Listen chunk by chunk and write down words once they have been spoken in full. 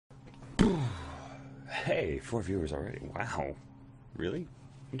Hey, 4 viewers already. Wow. Really?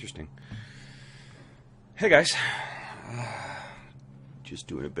 Interesting. Hey guys. Just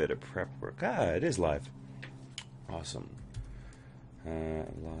doing a bit of prep work. It is live. Awesome.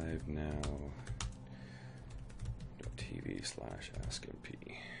 Live now.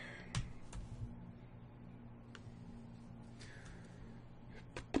 TV/AskMP.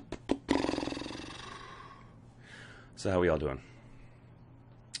 So how we all doing?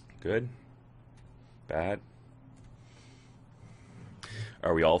 Good? Bad?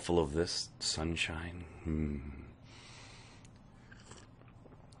 Are we all full of this sunshine?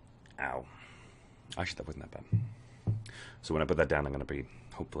 Ow. Actually, that wasn't that bad. So when I put that down, I'm going to be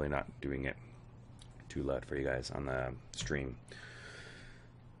hopefully not doing it too loud for you guys on the stream.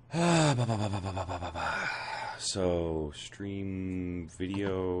 So, stream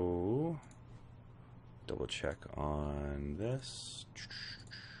video. Double check on this.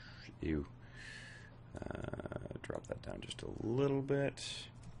 You drop that down just a little bit.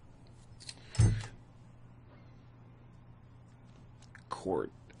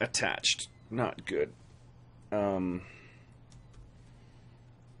 Cord attached. Not good.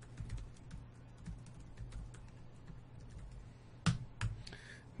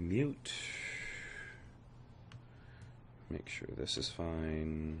 Mute. Make sure this is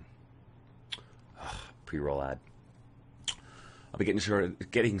fine. Pre-roll ad. I'll be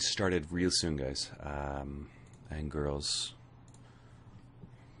getting started real soon, guys, and girls.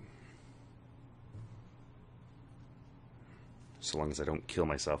 So long as I don't kill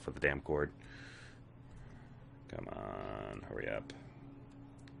myself with the damn cord. Come on, hurry up.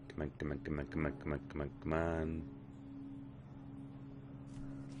 Come on, come on, come on, come on, come on, come on, come on.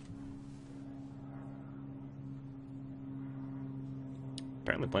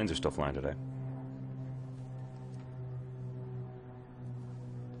 Apparently planes are still flying today.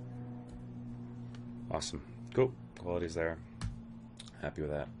 Awesome. Cool. Quality's there. Happy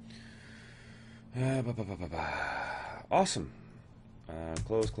with that. Awesome.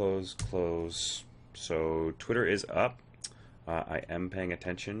 Close. So Twitter is up. I am paying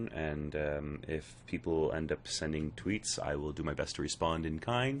attention, and if people end up sending tweets, I will do my best to respond in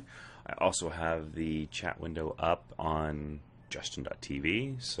kind. I also have the chat window up on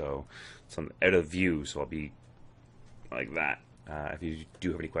Justin.tv, so it's out of view, so I'll be like that. If you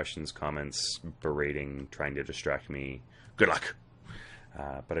do have any questions, comments, berating, trying to distract me, good luck.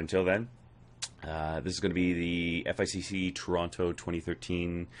 But until then, this is going to be the FICC Toronto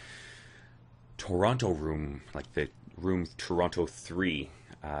 2013 Toronto room, like the room Toronto 3,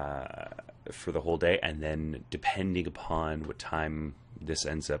 for the whole day. And then depending upon what time this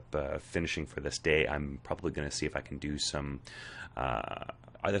ends up finishing for this day, I'm probably going to see if I can do some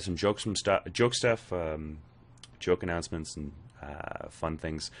either some joke stuff, joke announcements, and fun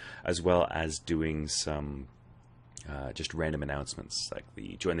things, as well as doing some just random announcements, like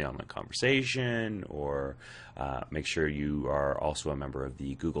the join the online conversation, or make sure you are also a member of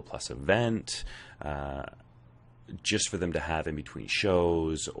the Google Plus event, just for them to have in between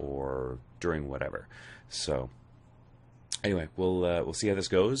shows or during whatever. So anyway, we'll see how this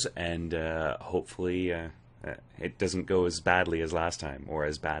goes, and hopefully it doesn't go as badly as last time, or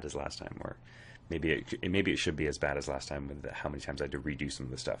as bad as last time, or maybe it should be as bad as last time with how many times I had to redo some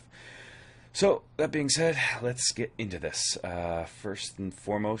of the stuff. So that being said, let's get into this. First and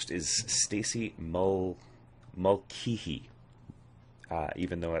foremost is Stacy Mulcahy.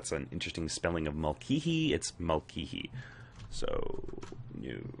 Even though that's an interesting spelling of Mulcahy, it's Mulcahy. So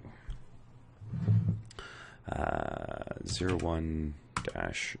new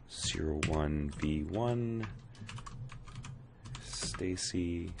 01-01V1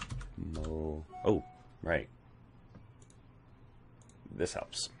 Stacy Mul. Oh, right. This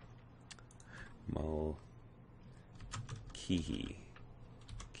helps. Mulcahy.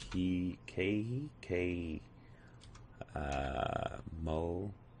 Yeah,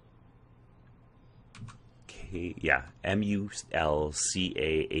 Mulcahy.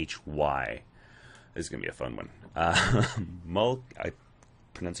 This is gonna be a fun one.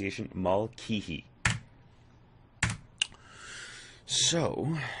 Pronunciation Mulcahy.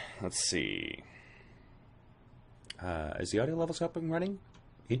 So, let's see. Is the audio levels up and running?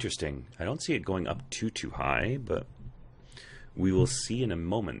 Interesting. I don't see it going up too high, but we will see in a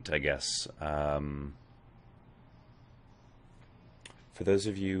moment, I guess. For those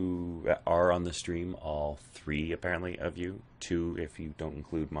of you that are on the stream, all three apparently of you, two if you don't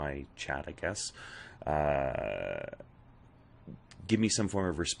include my chat, I guess, give me some form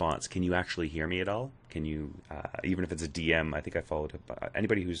of response. Can you actually hear me at all? Can you, even if it's a DM, I think I followed up.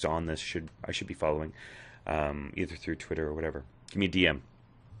 Anybody who's on this I should be following, either through Twitter or whatever. Give me a DM.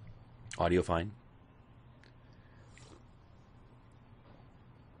 Audio fine?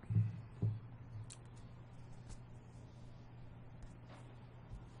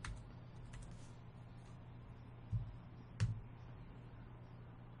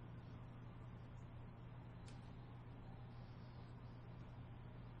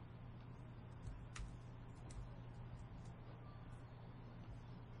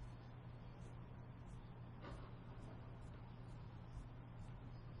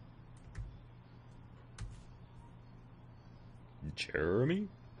 Jeremy?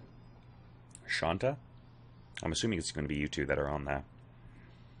 Shanta? I'm assuming it's going to be you two that are on that.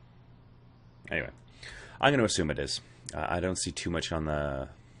 Anyway, I'm going to assume it is. I don't see too much on the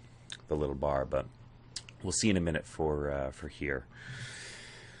little bar, but we'll see in a minute for here.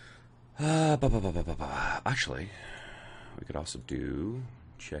 Actually, we could also do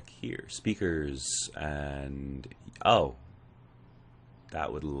check here. Speakers and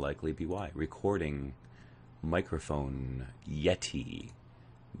that would likely be why. Recording microphone Yeti.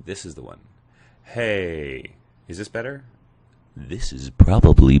 This is the one. Hey, is this better? This is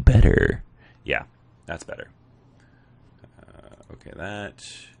probably better. Yeah, that's better. Okay, that.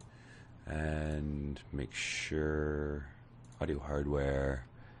 And make sure audio hardware.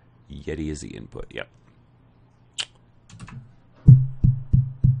 Yeti is the input. Yep.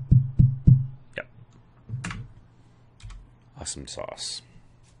 Yep. Awesome sauce.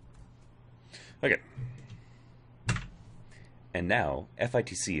 Okay. And now,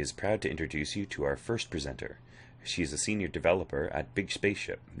 FITC is proud to introduce you to our first presenter. She is a senior developer at Big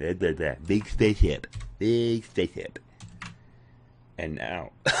Spaceship. Big Spaceship. Big Spaceship. And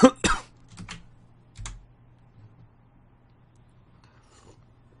now...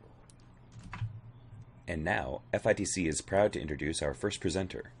 And now, FITC is proud to introduce our first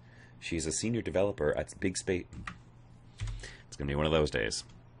presenter. She is a senior developer at Big Space... It's going to be one of those days.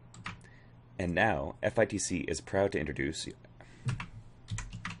 And now, FITC is proud to introduce...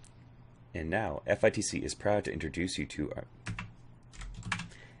 And now, FITC is proud to introduce you to our...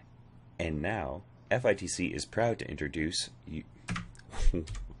 And now, FITC is proud to introduce you...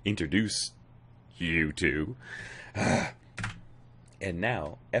 introduce you to... And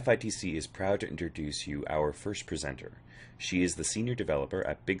now, FITC is proud to introduce you our first presenter. She is the senior developer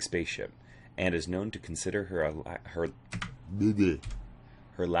at Big Spaceship, and is known to consider her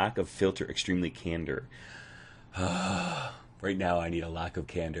lack of filter extremely candor. Right now, I need a lack of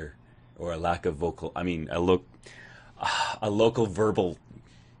candor, or a lack of vocal. I mean, a local verbal.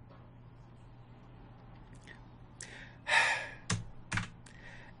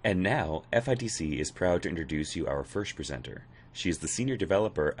 And now, FITC is proud to introduce you our first presenter. She is the senior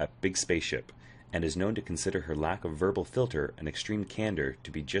developer at Big Spaceship, and is known to consider her lack of verbal filter and extreme candor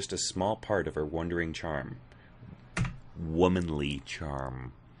to be just a small part of her wondering charm. Womanly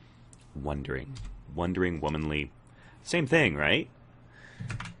charm. Wondering, womanly. Same thing, right?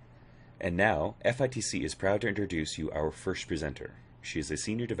 And now, FITC is proud to introduce you our first presenter. She is a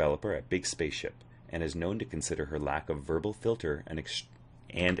senior developer at Big Spaceship, and is known to consider her lack of verbal filter and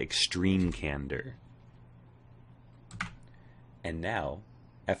extreme candor. And now,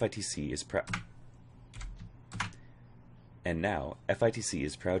 FITC is proud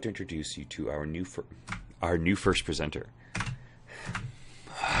to introduce you to our new first presenter.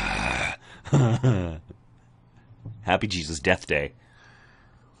 Happy Jesus Death Day.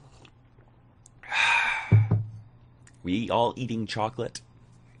 We all eating chocolate.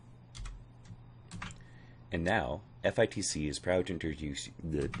 And now, FITC is proud to introduce...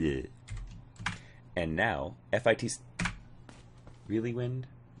 And now, FITC... Really, Wind?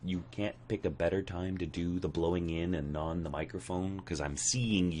 You can't pick a better time to do the blowing in and on the microphone? Because I'm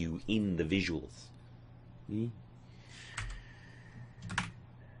seeing you in the visuals.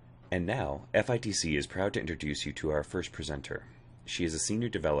 And now, FITC is proud to introduce you to our first presenter. She is a senior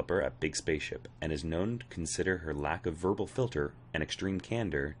developer at Big Spaceship, and is known to consider her lack of verbal filter and extreme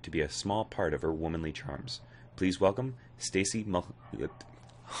candor to be a small part of her womanly charms. Please welcome Stacy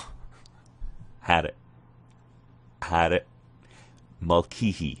Had it.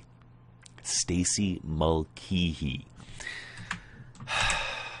 Mulcahy. Stacy Mulcahy.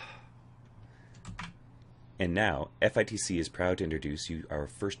 And now, FITC is proud to introduce you our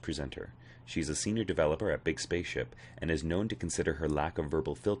first presenter. She is a senior developer at Big Spaceship, and is known to consider her lack of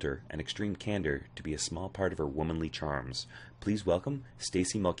verbal filter and extreme candor to be a small part of her womanly charms. Please welcome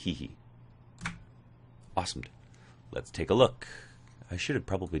Stacy Mulcahy. Awesome. Let's take a look. I should have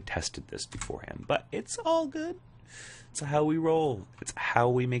probably tested this beforehand, but it's all good. It's how we roll. It's how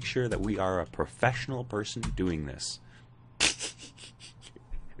we make sure that we are a professional person doing this.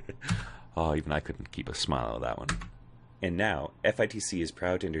 Oh, even I couldn't keep a smile out of that one. And now, FITC is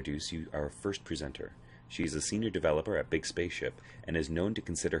proud to introduce you our first presenter. She is a senior developer at Big Spaceship, and is known to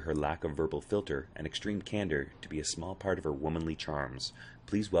consider her lack of verbal filter and extreme candor to be a small part of her womanly charms.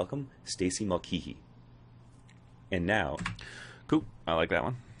 Please welcome Stacy Mulcahy. And now, cool, I like that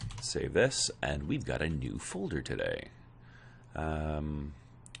one. Save this, and we've got a new folder today. Dropbox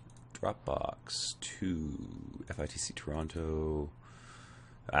to FITC Toronto.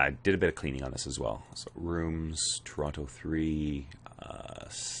 I did a bit of cleaning on this as well. So rooms, Toronto 3,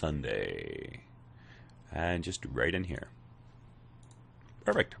 Sunday. And just right in here.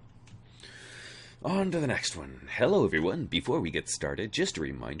 Perfect. On to the next one. Hello, everyone. Before we get started, just a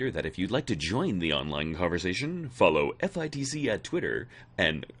reminder that if you'd like to join the online conversation, follow FITC at Twitter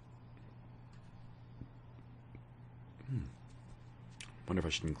and... wonder if I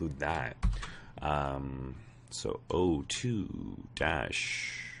should include that. So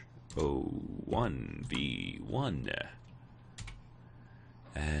 02-01V1.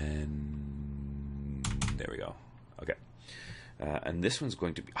 And there we go. Okay. And this one's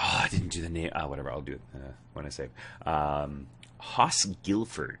going to be... Oh, I didn't do the name. Whatever. I'll do it when I save. Haas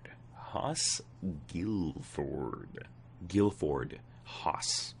Guilford. Haas Guilford. Guilford.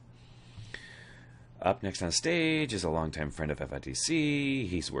 Haas. Up next on stage is a longtime friend of FITC.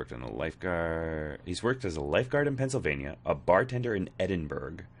 He's worked as a lifeguard in Pennsylvania, a bartender in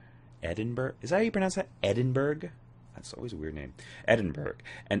Edinburgh. Edinburgh? Is that how you pronounce that? Edinburgh? That's always a weird name. Edinburgh.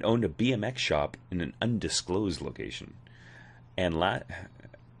 And owned a BMX shop in an undisclosed location. And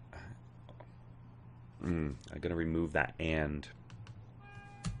I'm going to remove that and,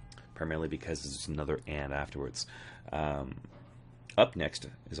 primarily because there's another and afterwards. Up next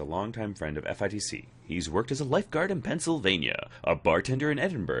is a longtime friend of FITC. He's worked as a lifeguard in Pennsylvania, a bartender in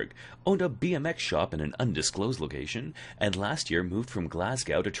Edinburgh, owned a BMX shop in an undisclosed location, and last year moved from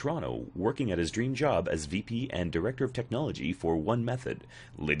Glasgow to Toronto, working at his dream job as VP and Director of Technology for One Method.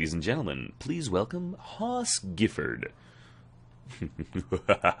 Ladies and gentlemen, please welcome Haas Gifford.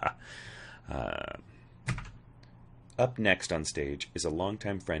 Up next on stage is a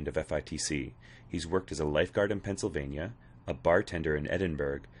longtime friend of FITC. He's worked as a lifeguard in Pennsylvania, a bartender in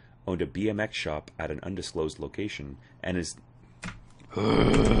Edinburgh, owned a BMX shop at an undisclosed location, and is...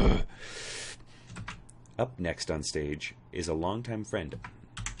 Up next on stage is a longtime friend.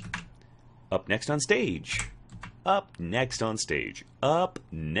 Up next on stage. Up next on stage. Up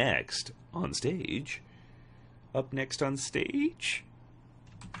next on stage. Up next on stage.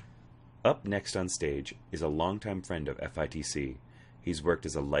 Up next on stage is a longtime friend of FITC. He's worked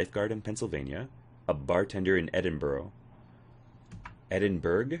as a lifeguard in Pennsylvania, a bartender in Edinburgh,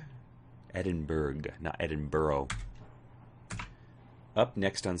 not Edinburgh. Up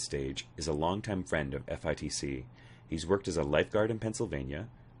next on stage is a longtime friend of FITC. He's worked as a lifeguard in Pennsylvania,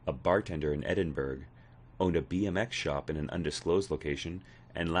 a bartender in Edinburgh, owned a BMX shop in an undisclosed location,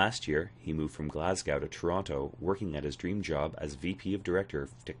 and last year he moved from Glasgow to Toronto, working at his dream job as VP of Director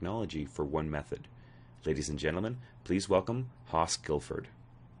of Technology for One Method. Ladies and gentlemen, please welcome Haas Guilford.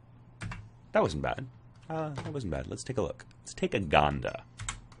 That wasn't bad. Let's take a look. Let's take a Ganda.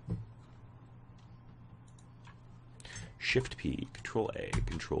 Shift P, Control A,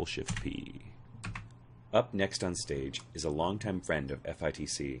 Control Shift P. Up next on stage is a longtime friend of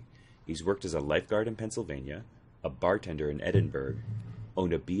FITC. He's worked as a lifeguard in Pennsylvania, a bartender in Edinburgh,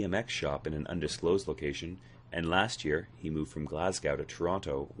 owned a BMX shop in an undisclosed location, and last year he moved from Glasgow to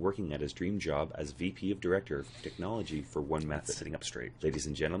Toronto, working at his dream job as VP of Director of Technology for One Method. Sitting up straight. Ladies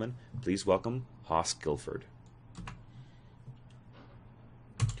and gentlemen, please welcome Haas Guilford.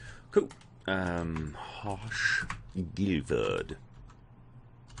 Cool. Haas Guilford.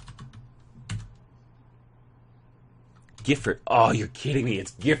 Gifford. Oh, you're kidding me.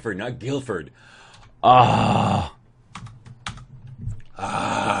 It's Gifford, not Guilford.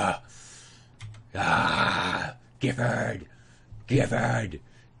 Gifford.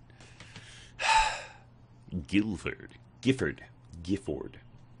 Gifford.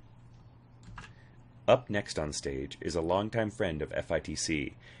 Up next on stage is a longtime friend of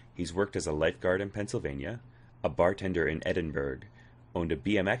FITC. He's worked as a lifeguard in Pennsylvania, a bartender in Edinburgh, owned a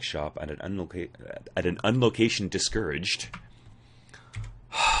BMX shop at an unlocation discouraged.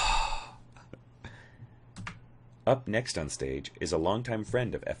 Up next on stage is a longtime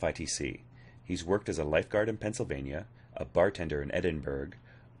friend of FITC. He's worked as a lifeguard in Pennsylvania, a bartender in Edinburgh,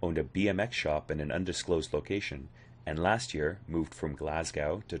 owned a BMX shop in an undisclosed location, and last year moved from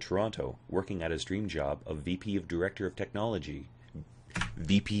Glasgow to Toronto, working at his dream job of VP of Director of Technology.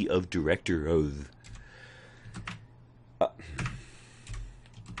 VP of Director of...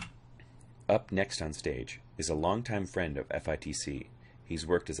 Up next on stage is a longtime friend of FITC. He's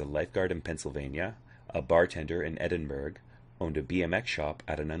worked as a lifeguard in Pennsylvania, a bartender in Edinburgh, owned a BMX shop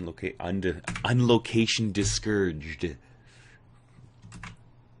at an unlocation discouraged.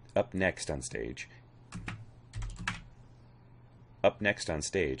 Up next on stage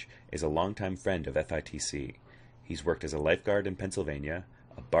is a longtime friend of FITC. He's worked as a lifeguard in Pennsylvania,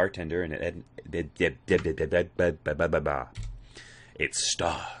 a bartender in It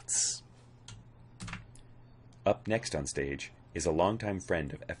starts. Up next on stage is a longtime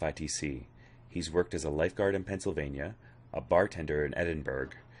friend of FITC. He's worked as a lifeguard in Pennsylvania, a bartender in Edinburgh,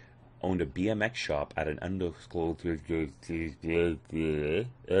 owned a BMX shop at an undisclosed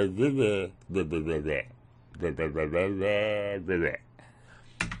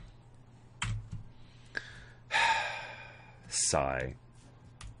sigh.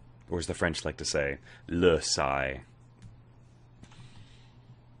 Or as the French like to say, le sigh.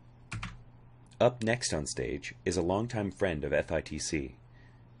 Up next on stage is a longtime friend of FITC.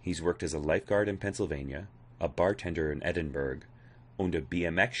 He's worked as a lifeguard in Pennsylvania, a bartender in Edinburgh, owned a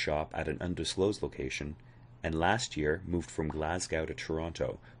BMX shop at an undisclosed location, and last year moved from Glasgow to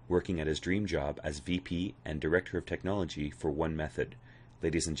Toronto, working at his dream job as VP and Director of Technology for One Method.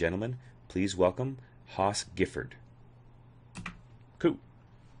 Ladies and gentlemen, please welcome Haas Gifford. Cool.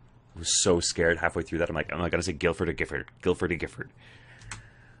 I was so scared halfway through that. I'm like, am I going to say Guilford or Gifford? Guilford or Gifford?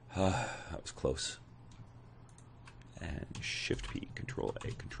 That was close. And Shift P, Control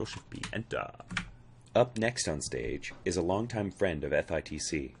A, Control Shift P, Enter. Up next on stage is a longtime friend of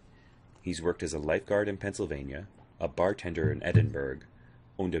FITC. He's worked as a lifeguard in Pennsylvania, a bartender in Edinburgh,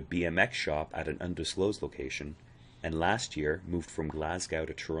 owned a BMX shop at an undisclosed location, and last year moved from Glasgow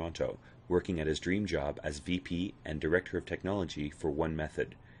to Toronto, working at his dream job as VP and Director of Technology for One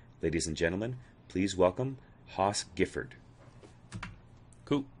Method. Ladies and gentlemen, please welcome Haas Gifford.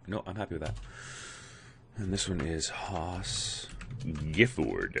 Cool. No, I'm happy with that. And this one is Haas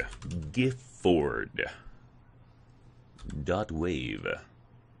Gifford. Gifford. Dot wave.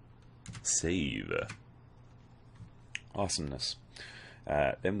 Save. Awesomeness.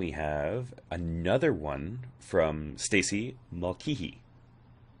 Then we have another one from Stacey Mulcahy.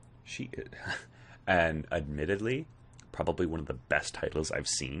 She is, and admittedly, probably one of the best titles I've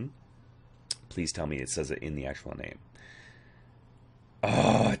seen. Please tell me it says it in the actual name.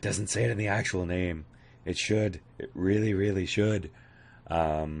 Oh, it doesn't say it in the actual name. It should. It really, really should.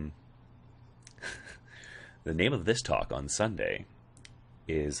 The name of this talk on Sunday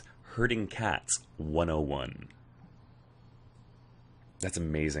is Herding Cats 101. That's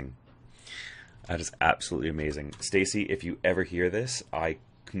amazing. That is absolutely amazing. Stacey, if you ever hear this, I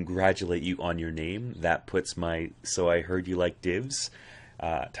congratulate you on your name. That puts my So I Heard You Like Divs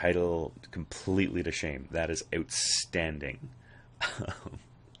title completely to shame. That is outstanding.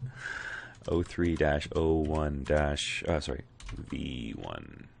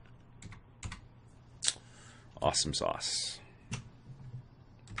 03-01- Awesome sauce.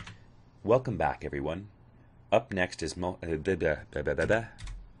 Welcome back, everyone. Up next is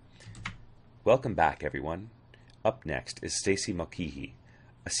Welcome back, everyone. Up next is Stacey Mulcahy,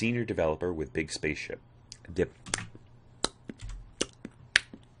 a senior developer with Big Spaceship.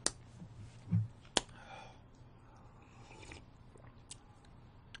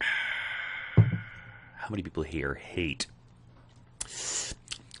 How many people here hate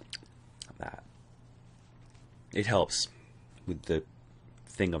that? It helps with the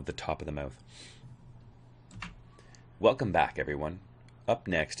thing of the top of the mouth. Welcome back, everyone. Up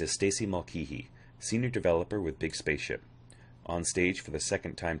next is Stacey Mulcahy, senior developer with Big Spaceship, on stage for the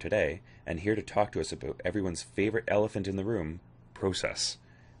second time today, and here to talk to us about everyone's favorite elephant in the room, process.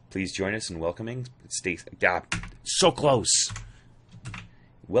 Please join us in welcoming Stacey. So close.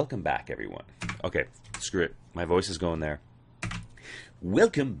 Welcome back, everyone. Okay, screw it. My voice is going there.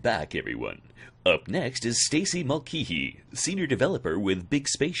 Welcome back, everyone. Up next is Stacey Mulcahy, senior developer with Big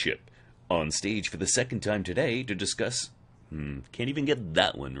Spaceship, on stage for the second time today to discuss... can't even get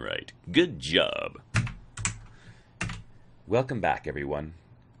that one right. Good job. Welcome back, everyone.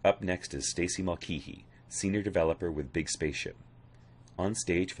 Up next is Stacey Mulcahy, senior developer with Big Spaceship, on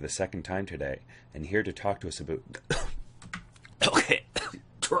stage for the second time today, and here to talk to us about... Okay,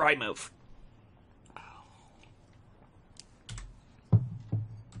 dry mouth.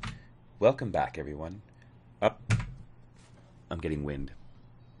 Welcome back, everyone. I'm getting wind.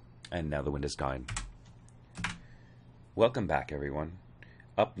 And now the wind is gone. Welcome back, everyone.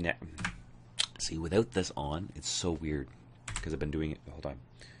 Up next... See, without this on, it's so weird. Because I've been doing it the whole time.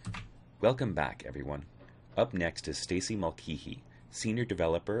 Welcome back, everyone. Up next is Stacey Mulcahy, senior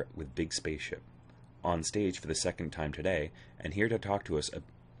developer with Big Spaceship, on stage for the second time today, and here to talk to us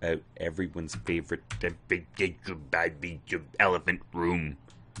about everyone's favorite elephant room.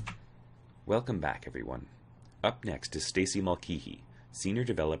 Welcome back, everyone. Up next is Stacey Mulcahy, senior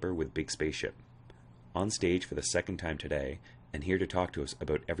developer with Big Spaceship, on stage for the second time today, and here to talk to us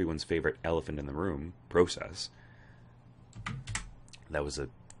about everyone's favorite elephant in the room, process. That was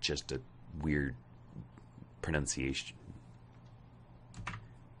just a weird pronunciation.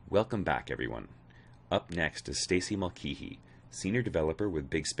 Welcome back, everyone. Up next is Stacey Mulcahy, senior developer with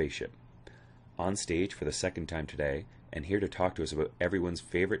Big Spaceship, on stage for the second time today, and here to talk to us about everyone's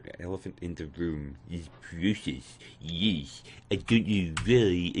favorite elephant in the room. This process, yes. I don't know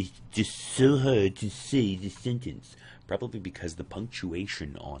really. It's just so hard to say the sentence. Probably because the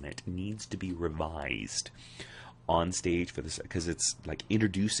punctuation on it needs to be revised on stage for this, because it's like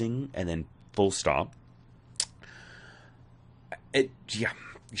introducing and then full stop. It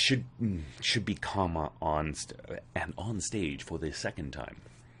should be comma and on stage for the second time.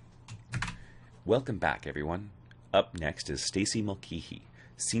 Welcome back, everyone. Up next is Stacey Mulcahy,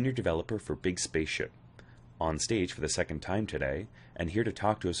 Senior Developer for Big Spaceship, on stage for the second time today, and here to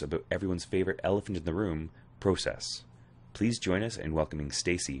talk to us about everyone's favorite elephant in the room, process. Please join us in welcoming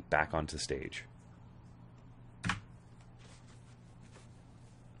Stacey back onto stage.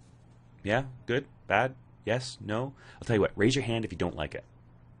 Yeah? Good? Bad? Yes? No? I'll tell you what, raise your hand if you don't like it.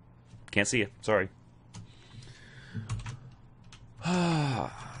 Can't see you. Sorry.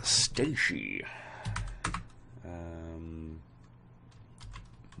 Stacey.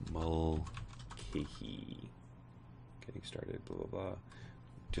 Mulcahy. Getting started, blah, blah, blah.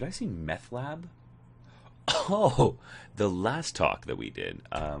 Did I see Meth Lab? Oh, the last talk that we did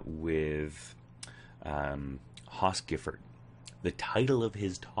with Haas Gifford. The title of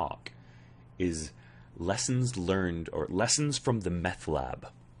his talk is Lessons Learned, or Lessons from the Meth Lab.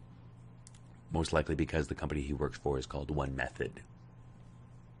 Most likely because the company he works for is called One Method.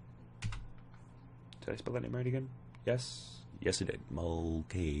 Did I spell that name right again? Yes. Yes, I did.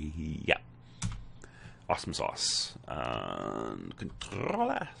 Mulcahy. Yeah. Awesome sauce.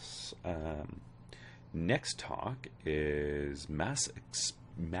 Controlas. Next talk is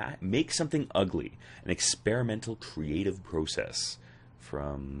Make Something Ugly, an experimental creative process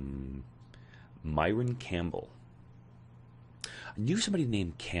from Myron Campbell. I knew somebody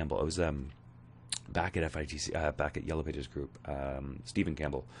named Campbell. I was back at FITC, back at Yellow Pages Group, Stephen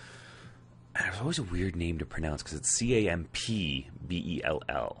Campbell. And it was always a weird name to pronounce because it's Campbell.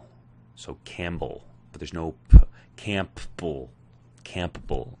 So Campbell, but there's no P. Campbell.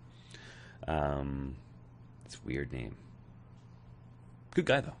 It's a weird name. Good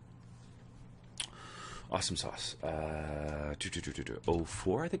guy, though. Awesome sauce.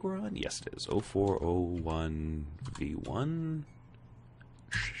 04, I think we're on? Yes, it is. 0401 V1.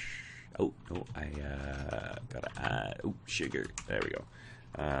 Oh, no, I gotta add. Oh, sugar. There we go.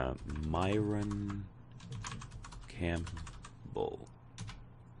 Myron Campbell.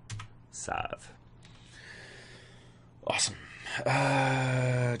 Sav. Awesome.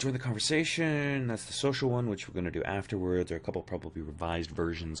 Join the conversation. That's the social one, which we're going to do afterwards. There are a couple probably revised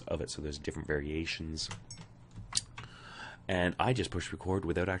versions of it, so there's different variations. And I just pushed record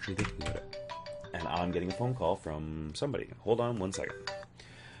without actually thinking about it. And I'm getting a phone call from somebody. Hold on one second.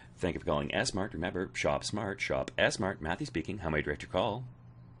 Thank you for calling S-Mart. Remember, shop smart, shop S-Mart. Matthew speaking. How may I direct your call?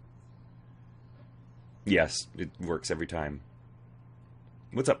 Yes, it works every time.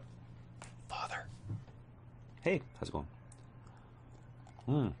 What's up? Father. Hey, how's it going?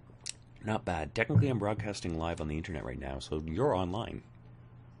 Not bad. Technically, I'm broadcasting live on the internet right now, so you're online.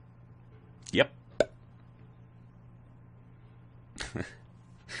 Yep.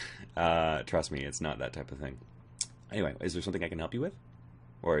 Trust me, it's not that type of thing. Anyway, is there something I can help you with?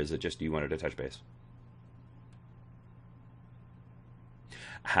 Or is it just you wanted to touch base?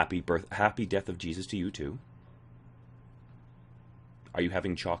 Happy death of Jesus to you, too. Are you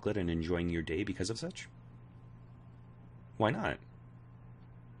having chocolate and enjoying your day because of such? Why not?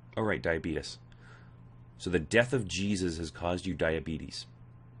 Oh, right, diabetes. So the death of Jesus has caused you diabetes.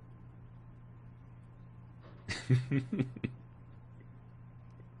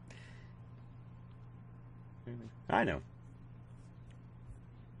 I know.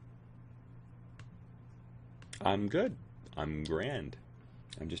 I'm good. I'm grand.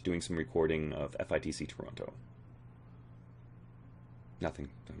 I'm just doing some recording of FITC Toronto. Nothing.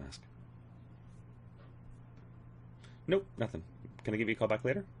 Don't ask. Nope, nothing. Can I give you a call back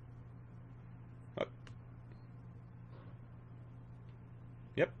later? Oh.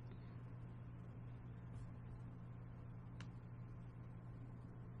 Yep.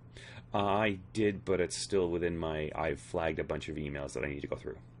 I did, but it's still within my... I've flagged a bunch of emails that I need to go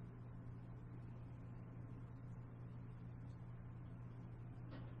through.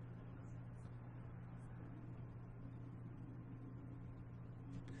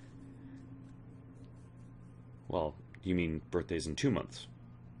 Well, you mean birthday's in 2 months?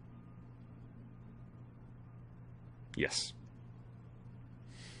 Yes.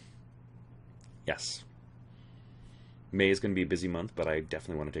 Yes. May is going to be a busy month, but I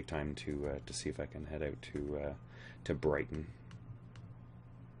definitely want to take time to see if I can head out to Brighton.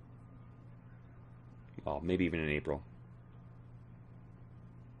 Well, maybe even in April.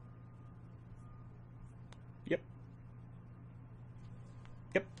 Yep.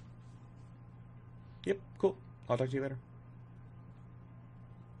 Yep, cool. I'll talk to you later.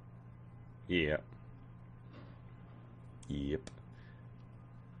 Yep. Yep.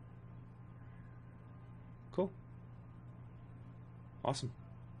 Cool. Awesome.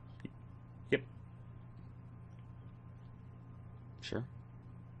 Yep. Sure.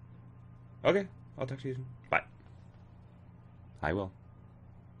 Okay, I'll talk to you soon. Bye. I will.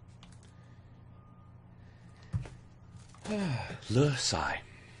 Le sigh,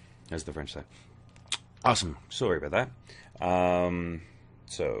 as the French say. Awesome. Sorry about that.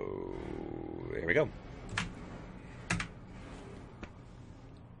 So, here we go.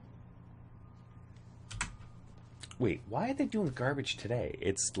 Wait, why are they doing garbage today?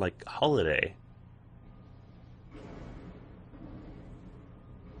 It's like holiday.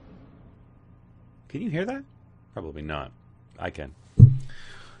 Can you hear that? Probably not. I can.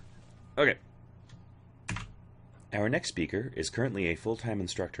 Okay. Our next speaker is currently a full-time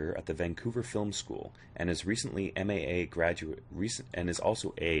instructor at the Vancouver Film School and is recently MAA graduate and is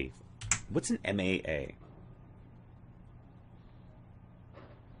also a... What's an MAA?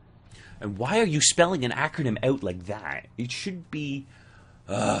 And why are you spelling an acronym out like that? It should be...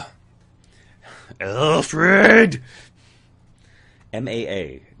 Alfred!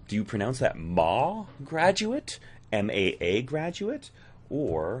 MAA. Do you pronounce that MA graduate? MAA graduate?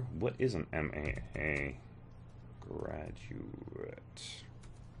 Or what is an MAA graduate?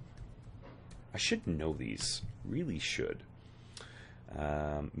 I should know these. Really should.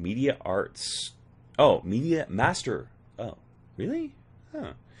 Media arts. Oh, media master. Oh, really?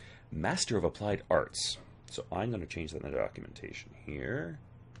 Huh. Master of Applied Arts. So I'm going to change that in the documentation here.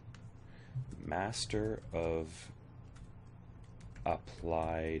 Master of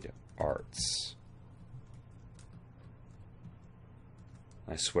Applied Arts.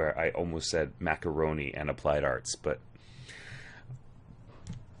 I swear I almost said macaroni and applied arts, but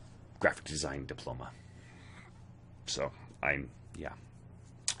graphic design diploma. So yeah,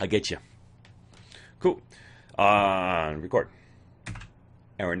 I get you. Cool. Record.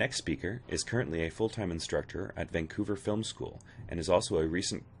 Our next speaker is currently a full-time instructor at Vancouver Film School and is also a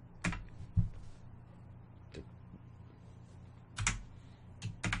recent...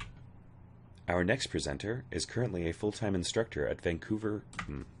 Our next presenter is currently a full-time instructor at Vancouver...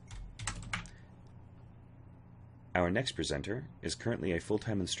 Our next presenter is currently a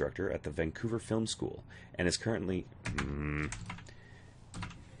full-time instructor at the Vancouver Film School and is currently...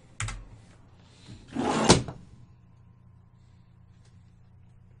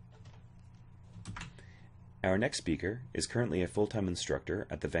 Our next speaker is currently a full-time instructor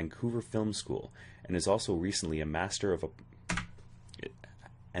at the Vancouver Film School and is also recently a master of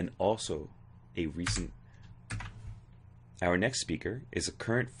Our next speaker is a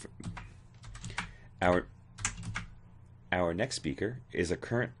current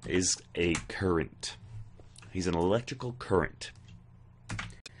He's an electrical current.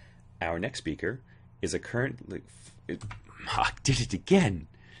 Our next speaker is a current I did it again.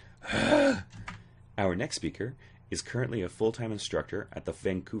 Our next speaker is currently a full-time instructor at the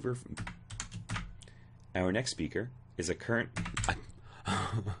Vancouver... Our next speaker is a current...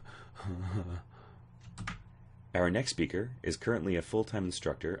 Our next speaker is currently a full-time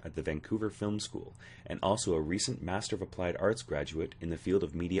instructor at the Vancouver Film School and also a recent Master of Applied Arts graduate in the field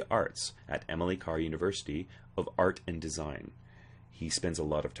of media arts at Emily Carr University of Art and Design. He spends a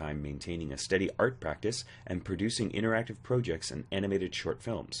lot of time maintaining a steady art practice and producing interactive projects and animated short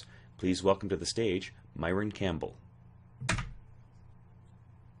films. Please welcome to the stage, Myron Campbell.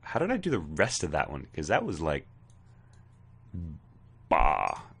 How did I do the rest of that one? Because that was like...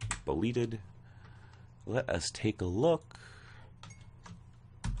 Deleted. Let us take a look.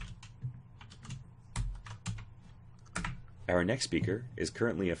 Our next speaker is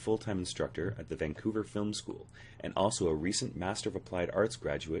currently a full-time instructor at the Vancouver Film School and also a recent Master of Applied Arts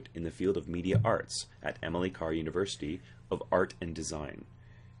graduate in the field of media arts at Emily Carr University of Art and Design.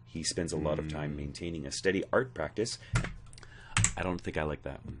 He spends a lot of time maintaining a steady art practice. I don't think I like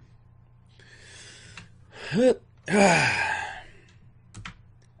that one.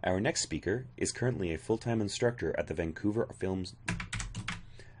 Our next speaker is currently a full-time instructor at the Vancouver Films.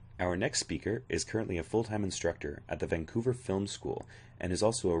 Our next speaker is currently a full-time instructor at the Vancouver Film School and is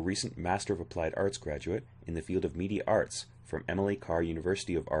also a recent Master of Applied Arts graduate in the field of media arts from Emily Carr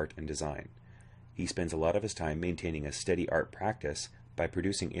University of Art and Design. He spends a lot of his time maintaining a steady art practice by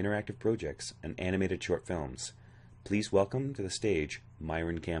producing interactive projects and animated short films. Please welcome to the stage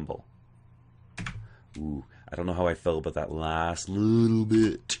Myron Campbell. Ooh, I don't know how I felt about that last little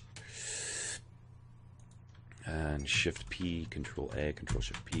bit. And Shift P, Control A, Control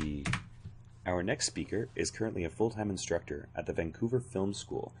Shift P. Our next speaker is currently a full-time instructor at the Vancouver Film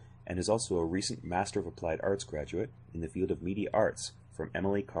School and is also a recent Master of Applied Arts graduate in the field of media arts from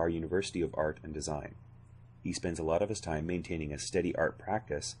Emily Carr University of Art and Design. He spends a lot of his time maintaining a steady art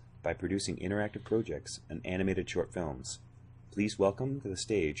practice by producing interactive projects and animated short films. Please welcome to the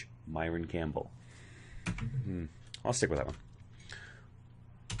stage Myron Campbell. I'll stick with that one.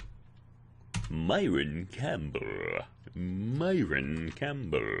 Myron Campbell. Myron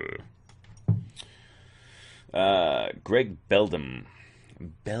Campbell. Greg Beldam.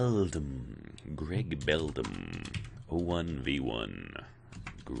 Greg Beldam. 01v1.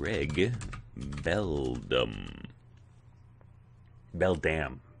 Greg Beldam.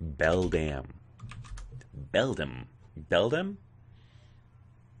 Beldam. Beldam?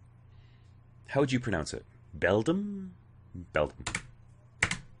 How would you pronounce it? Beldam? Beldam.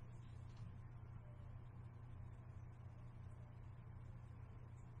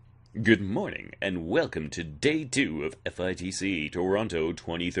 Good morning, and welcome to Day 2 of FITC Toronto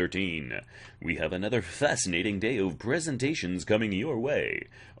 2013. We have another fascinating day of presentations coming your way.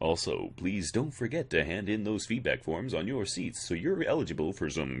 Also, please don't forget to hand in those feedback forms on your seats so you're eligible for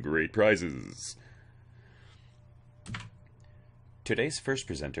some great prizes. Today's first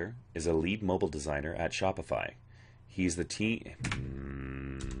presenter is a lead mobile designer at Shopify. He's the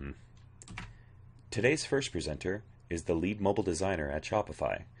team... Today's first presenter is the lead mobile designer at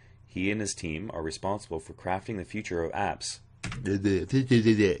Shopify. He and his team are responsible for crafting the future of apps.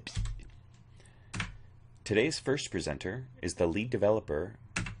 Today's first presenter is the lead developer.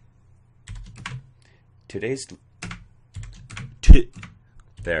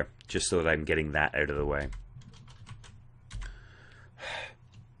 There, just so that I'm getting that out of the way.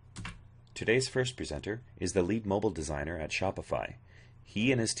 Today's first presenter is the lead mobile designer at Shopify.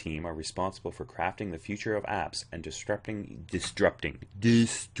 He and his team are responsible for crafting the future of apps and disrupting.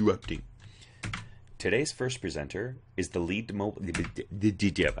 Today's first presenter is the lead mobile.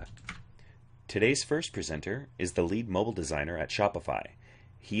 Today's first presenter is the lead mobile designer at Shopify.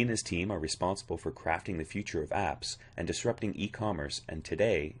 He and his team are responsible for crafting the future of apps and disrupting e-commerce. And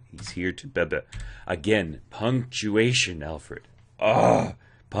today he's here to again punctuation, Alfred.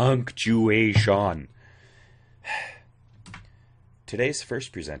 Punctuation. Today's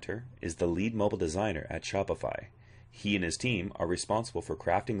first presenter is the lead mobile designer at Shopify. He and his team are responsible for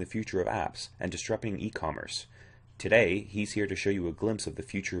crafting the future of apps and disrupting e-commerce. Today, he's here to show you a glimpse of the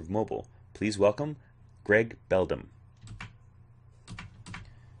future of mobile. Please welcome Greg Beldam.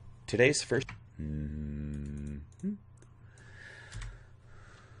 Today's first... And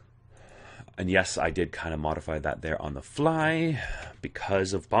yes, I did kind of modify that there on the fly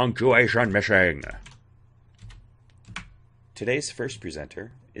because of punctuation missing. Today's first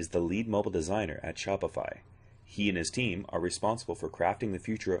presenter is the lead mobile designer at Shopify. He and his team are responsible for crafting the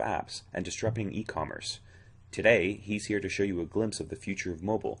future of apps and disrupting e-commerce. Today, he's here to show you a glimpse of the future of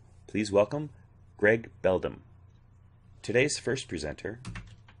mobile. Please welcome Greg Beldam. Today's first presenter,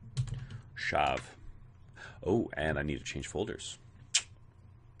 Shav. Oh, and I need to change folders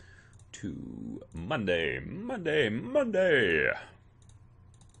to Monday. No,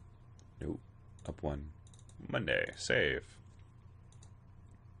 up one. Monday, save.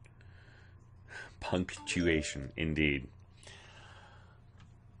 Punctuation, indeed.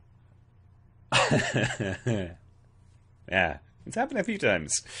 Yeah, it's happened a few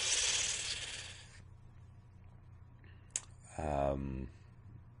times.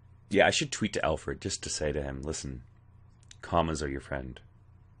 Yeah, I should tweet to Alfred just to say to him, listen, commas are your friend.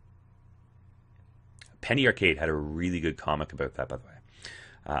 Penny Arcade had a really good comic about that, by the way.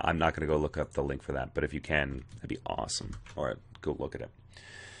 I'm not going to go look up the link for that, but if you can, that'd be awesome. Or go look at it.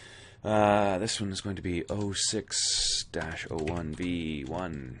 This one is going to be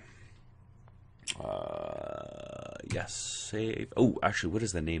 06-01V1. Yes, save. Oh, actually, what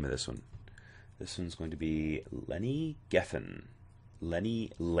is the name of this one? This one's going to be Lenny Geffen. Lanny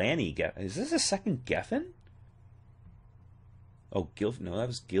Geffen. Is this a second Geffen? Oh, no, that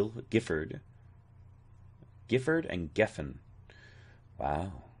was Gifford. Gifford and Geffen.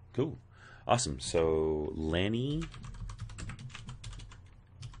 Wow, cool. Awesome. So, Lanny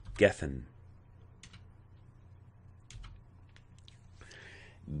Geffen.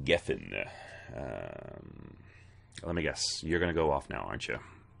 Let me guess. You're going to go off now, aren't you?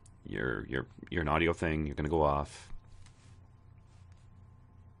 You're an audio thing. You're going to go off.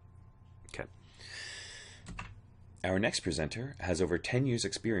 Okay. Our next presenter has over 10 years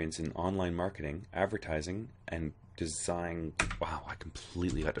experience in online marketing, advertising, and design. Wow, I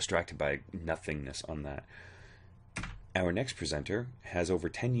completely got distracted by nothingness on that. Our next presenter has over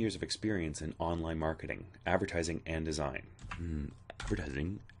 10 years of experience in online marketing, advertising, and design.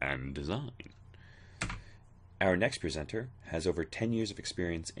 Advertising and design. Our next presenter has over 10 years of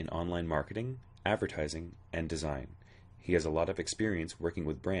experience in online marketing, advertising, and design. He has a lot of experience working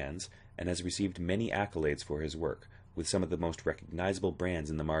with brands and has received many accolades for his work with some of the most recognizable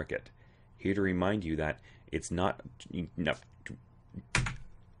brands in the market. Here to remind you that it's not enough.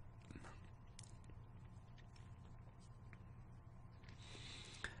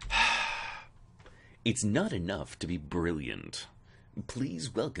 It's not enough to be brilliant.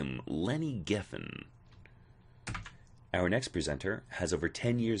 Please welcome Lenny Geffen. Our next presenter has over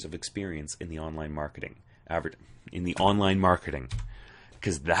 10 years of experience in the online marketing.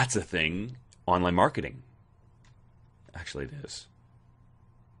 Because that's a thing. Online marketing. Actually, it is.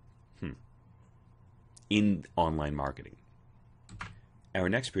 In online marketing. Our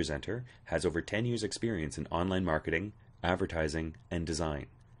next presenter has over 10 years experience in online marketing, advertising, and design.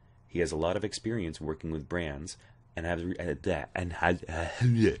 He has a lot of experience working with brands and has do you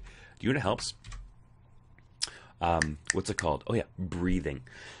know what helps? What's it called? Oh yeah, breathing.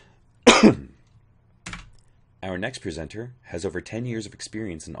 Our next presenter has over 10 years of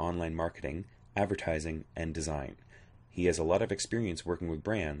experience in online marketing, advertising, and design. He has a lot of experience working with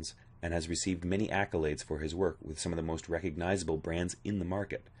brands and has received many accolades for his work with some of the most recognizable brands in the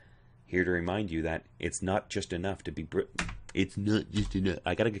market. Here to remind you that it's not just enough to be it's not just enough.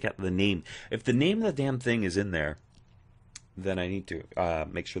 I gotta get the name. If the name of the damn thing is in there, then I need to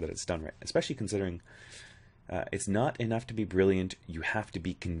make sure that it's done right. Especially considering it's not enough to be brilliant, you have to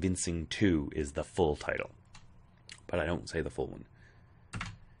be convincing too is the full title. But I don't say the full one.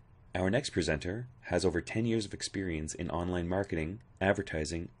 Our next presenter has over 10 years of experience in online marketing,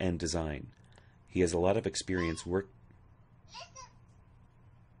 advertising, and design. He has a lot of experience Do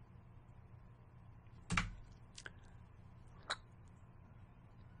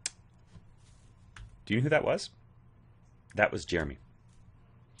you know who that was? That was Jeremy.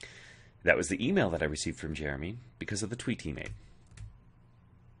 That was the email that I received from Jeremy because of the tweet he made.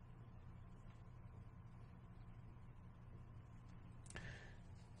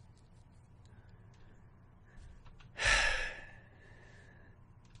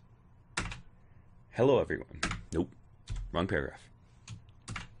 Hello, everyone. Nope. Wrong paragraph.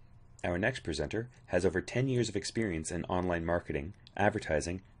 Our next presenter has over 10 years of experience in online marketing,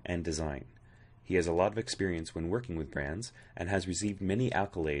 advertising, and design. He has a lot of experience when working with brands and has received many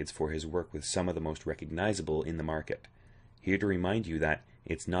accolades for his work with some of the most recognizable in the market. Here to remind you that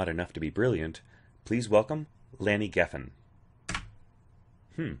it's not enough to be brilliant, please welcome Lenny Geffen.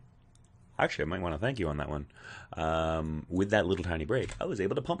 Actually, I might want to thank you on that one. With that little tiny break, I was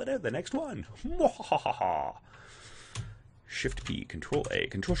able to pump it out the next one. Shift P, Control A,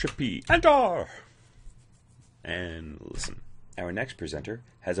 Control Shift P, Enter! And listen. Our next presenter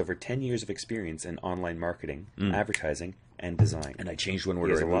has over 10 years of experience in online marketing, advertising, and design. And I changed one word.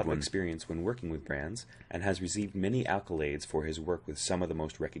 He has a lot of experience when working with brands and has received many accolades for his work with some of the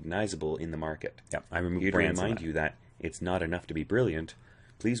most recognizable in the market. Yeah, I removed Here to remind you that it's not enough to be brilliant.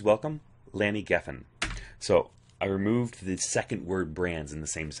 Please welcome Lenny Geffen. So I removed the second word brands in the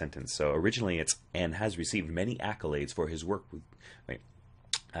same sentence. So originally it's and has received many accolades for his work with.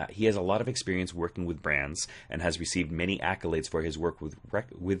 He has a lot of experience working with brands and has received many accolades for his work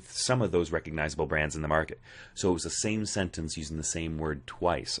with some of those recognizable brands in the market. So it was the same sentence using the same word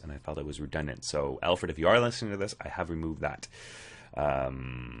twice, and I felt it was redundant. So Alfred, if you are listening to this, I have removed that.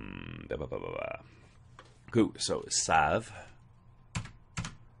 Cool. So Sav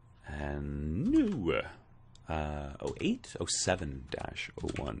and new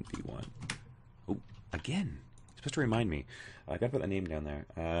 0807-01V1. Oh, again. Supposed to remind me. I gotta put the name down there.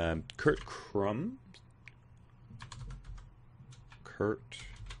 Kurt Krum.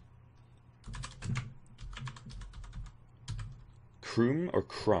 Krum or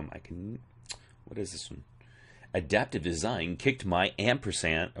Crumb? I can. What is this one? Adaptive design kicked my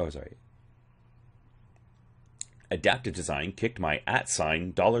ampersand. Oh, sorry. Adaptive design kicked my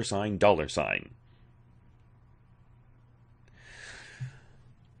 $$$$.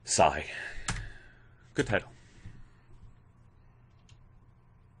 Sigh. Good title.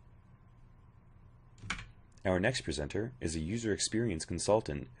 Our next presenter is a user experience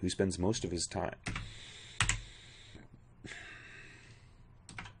consultant who spends most of his time.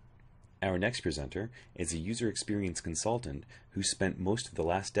 Our next presenter is a user experience consultant who spent most of the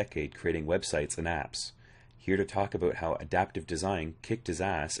last decade creating websites and apps. Here to talk about how adaptive design kicked his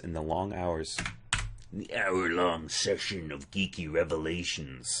ass in the long hours. The hour-long session of geeky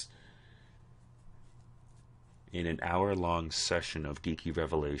revelations. In an hour-long session of geeky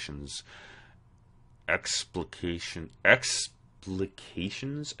revelations, explications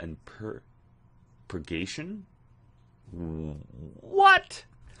and purgation? What?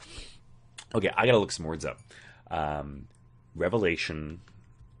 Okay, I gotta look some words up. Revelation,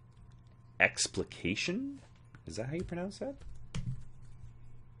 explication. Is that how you pronounce that?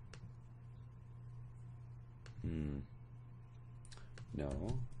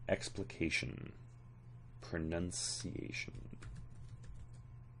 No, explication, pronunciation.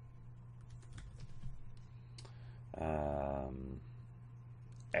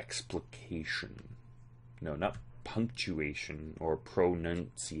 Explication. No, not punctuation or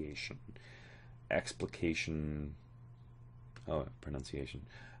pronunciation. Explication. Oh, pronunciation.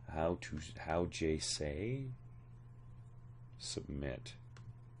 How Jay say? Submit.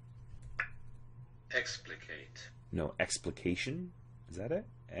 Explicate. No, explication? Is that it?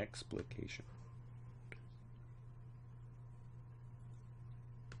 Explication.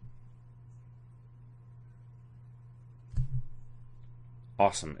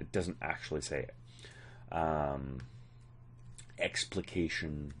 Awesome. It doesn't actually say it.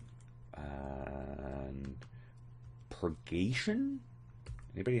 Explication and purgation?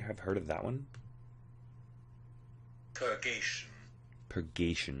 Anybody have heard of that one? Purgation.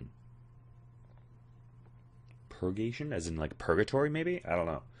 Purgation. Purgation, as in like purgatory, maybe? I don't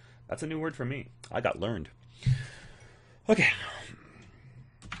know. That's a new word for me. I got learned. Okay.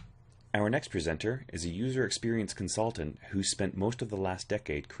 Our next presenter is a user experience consultant who spent most of the last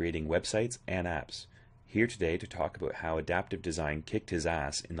decade creating websites and apps. Here today to talk about how adaptive design kicked his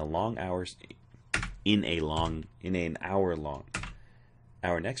ass in an hour long.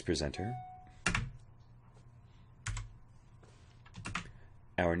 Our next presenter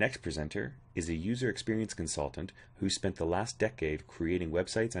is a user experience consultant who spent the last decade creating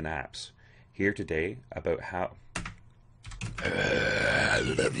websites and apps. Here today about how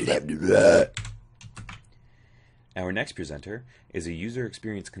Our next presenter is a user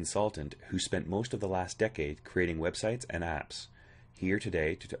experience consultant who spent most of the last decade creating websites and apps. Here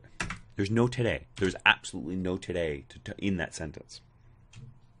today to There's no today. There's absolutely no today in that sentence.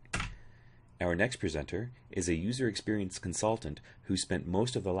 Our next presenter is a user experience consultant who spent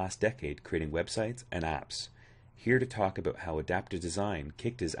most of the last decade creating websites and apps. Here to talk about how adaptive design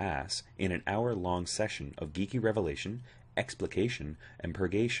kicked his ass in an hour-long session of geeky revelation, explication, and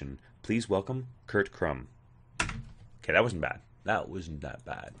purgation, please welcome Kurt Crum. Okay, that wasn't bad. That wasn't that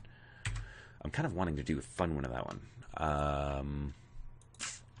bad. I'm kind of wanting to do a fun one of that one.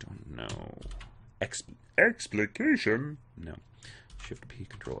 Don't know. Explication? No. Shift P,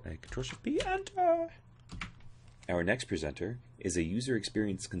 Control A, Control Shift P, Enter. Our next presenter is a user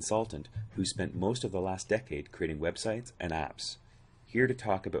experience consultant who spent most of the last decade creating websites and apps. Here to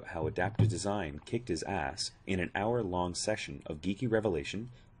talk about how adaptive design kicked his ass in an hour-long session of geeky revelation,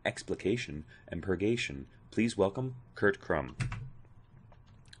 explication, and purgation, please welcome Kurt Crum.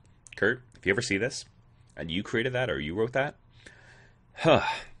 Kurt, if you ever see this, and you created that or you wrote that,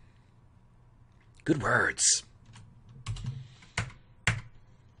 good words.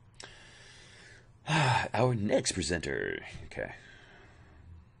 Our next presenter. Okay.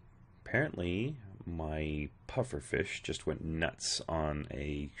 Apparently, my pufferfish just went nuts on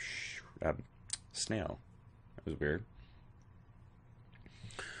a snail. That was weird.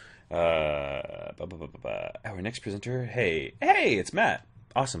 Our next presenter. Hey, it's Matt.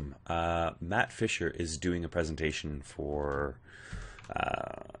 Awesome. Matt Fisher is doing a presentation for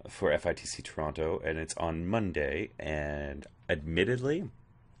FITC Toronto, and it's on Monday. And admittedly,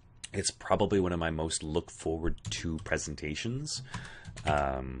 it's probably one of my most look forward to presentations.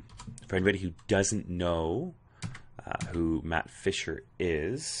 For anybody who doesn't know who Matt Fisher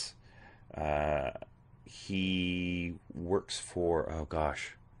is, he works for, oh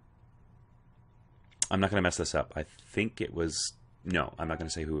gosh, I'm not going to mess this up. I think it was, no, I'm not going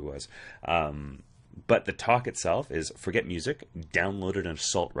to say who it was. But the talk itself is forget music, downloaded an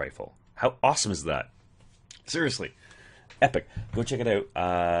assault rifle. How awesome is that? Seriously. Epic. Go check it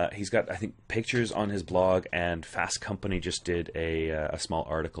out. He's got, I think, pictures on his blog, and Fast Company just did a small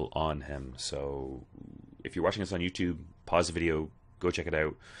article on him. So if you're watching this on YouTube, pause the video, go check it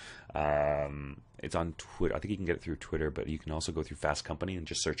out. It's on Twitter. I think you can get it through Twitter, but you can also go through Fast Company and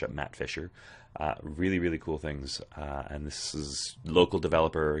just search up Matt Fisher. Really, really cool things. And this is local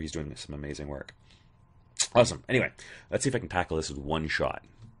developer. He's doing some amazing work. Awesome. Anyway, let's see if I can tackle this with one shot.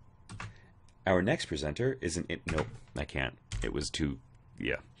 Our next presenter is nope, I can't. It was too,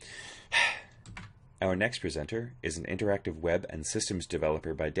 yeah. Our next presenter is an interactive web and systems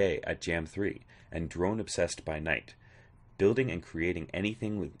developer by day at Jam 3 and drone obsessed by night. Building and creating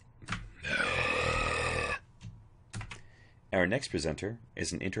anything with... Our next presenter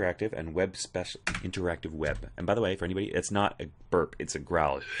is an interactive and interactive web. And by the way, for anybody, it's not a burp, it's a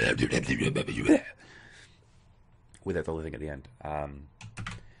growl. Without the living at the end.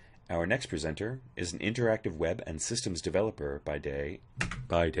 Our next presenter is an interactive web and systems developer by day.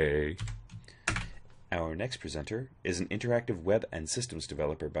 Our next presenter is an interactive web and systems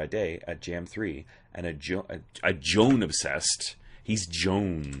developer by day at Jam 3 and a Joan obsessed. He's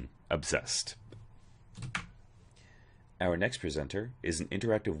Joan obsessed. Our next presenter is an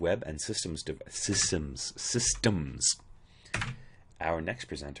interactive web and systems. Our next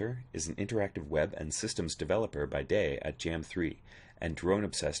presenter is an interactive web and systems developer by day at Jam 3 and drone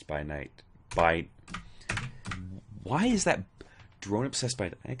obsessed by night. Why is that drone obsessed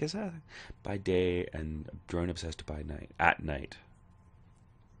by? I guess by day and drone obsessed by night at night.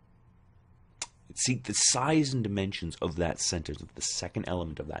 See, the size and dimensions of that sentence, of the second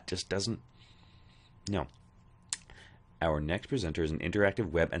element of that, just doesn't. No. Our next presenter is an interactive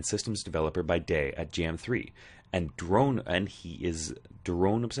web and systems developer by day at Jam 3 and he is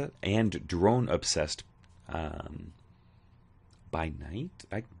drone obsessed by night,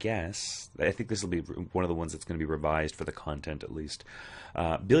 I guess. I think this will be one of the ones that's going to be revised for the content, at least.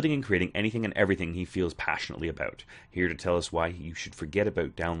 Building and creating anything and everything he feels passionately about. Here to tell us why you should forget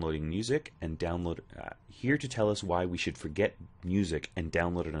about downloading music and here to tell us why we should forget music and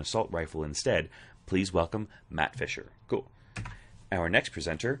download an assault rifle instead. Please welcome Matt Fisher. Cool. Our next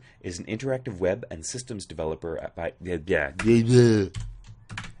presenter is an interactive web and systems developer by.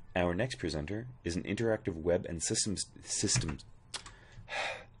 Our next presenter is an interactive web and systems.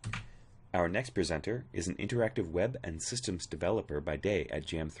 Our next presenter is an interactive web and systems developer by day at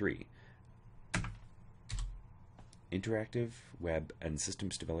Jam 3. Interactive web and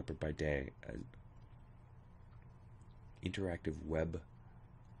systems developer by day. Interactive web.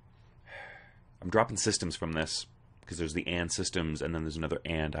 I'm dropping systems from this because there's the and systems and then there's another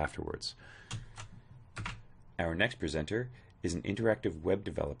and afterwards. Our next presenter is an interactive web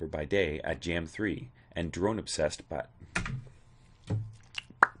developer by day at Jam 3 and drone obsessed by.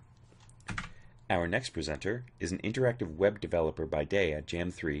 Our next presenter is an interactive web developer by day at Jam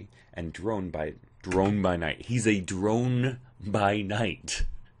 3 and drone by night. He's a drone by night.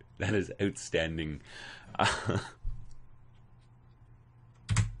 That is outstanding.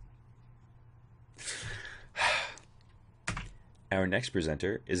 Our next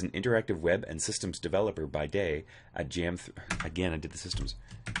presenter is an interactive web and systems developer by day at Jam. Again, I did the systems.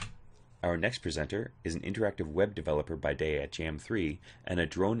 Our next presenter is an interactive web developer by day at Jam 3 and a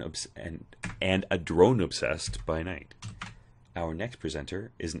drone obsessed by night. Our next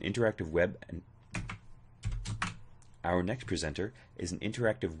presenter is an interactive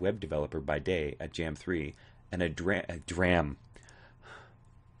web developer by day at Jam 3 and a dram.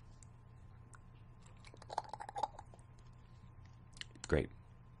 Great.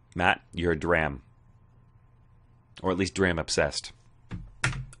 Matt, you're a dram. Or at least dram obsessed.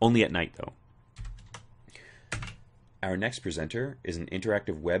 Only at night, though. Our next presenter is an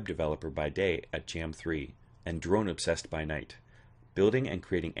interactive web developer by day at Jam 3 and drone obsessed by night. Building and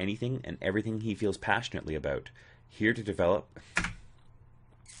creating anything and everything he feels passionately about. Here to develop.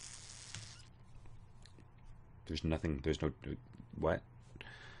 There's no. What?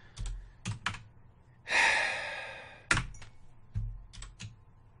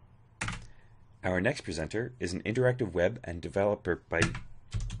 Our next presenter is an interactive web and developer by.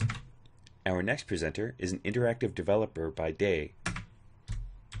 Our next presenter is an interactive developer by day.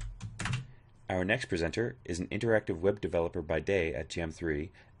 Our next presenter is an interactive web developer by day at Jam 3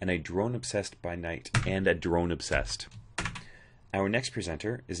 and a drone obsessed by night and a drone obsessed. Our next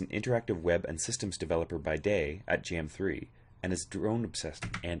presenter is an interactive web and systems developer by day at Jam 3 and is drone obsessed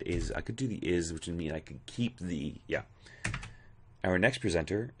and is. I could do the is, which would mean I could keep the. Yeah. Our next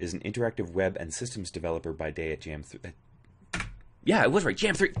presenter is an interactive web and systems developer by day at Jam 3. Yeah, it was right.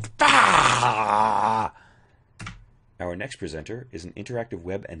 Jam 3. Ah! Our next presenter is an interactive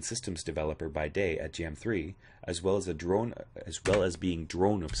web and systems developer by day at Jam 3, as well as being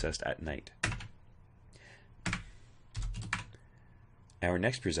drone obsessed at night. Our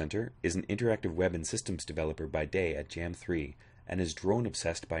next presenter is an interactive web and systems developer by day at Jam 3 and is drone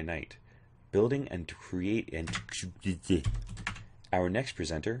obsessed by night. Building and create and. Our next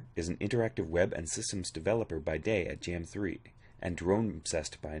presenter is an interactive web and systems developer by day at Jam 3 and drone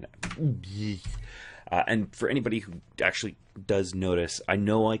obsessed by night. And for anybody who actually does notice, I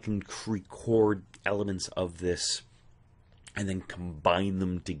know I can record elements of this and then combine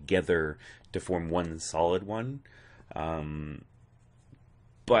them together to form one solid one.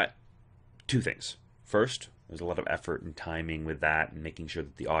 But two things. First, there's a lot of effort and timing with that and making sure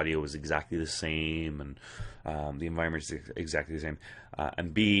that the audio is exactly the same and the environment is exactly the same.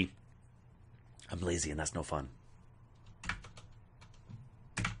 And B, I'm lazy and that's no fun.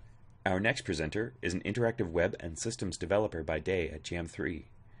 Our next presenter is an interactive web and systems developer by day at Jam 3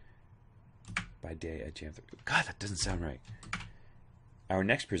 by day at Jam 3. God, that doesn't sound right. Our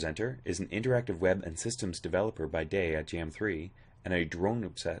next presenter is an interactive web and systems developer by day at Jam 3 and a drone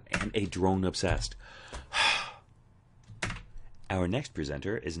obsessed. Our next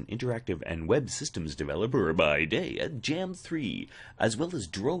presenter is an interactive and web systems developer by day at Jam 3, as well as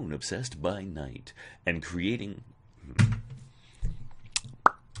drone obsessed by night, and creating...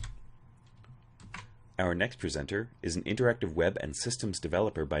 Our next presenter is an interactive web and systems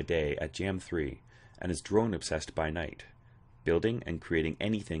developer by day at Jam 3, and is drone obsessed by night, building and creating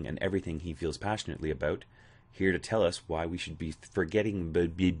anything and everything he feels passionately about, here to tell us why we should be forgetting...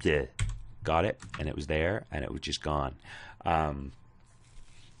 Got it? And it was there, and it was just gone. Okay.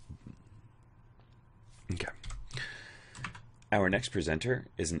 Our next presenter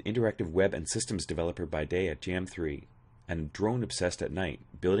is an interactive web and systems developer by day at Jam 3 and drone obsessed at night,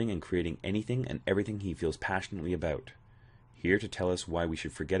 building and creating anything and everything he feels passionately about. Here to tell us why we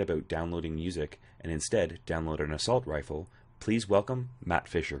should forget about downloading music and instead download an assault rifle, please welcome Matt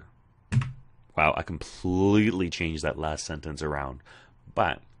Fisher. Wow, I completely changed that last sentence around,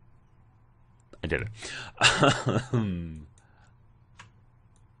 but I did it.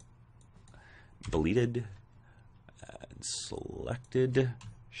 Deleted and selected.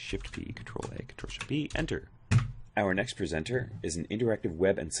 Shift P, Control A, Control Shift P, Enter. Our next presenter is an interactive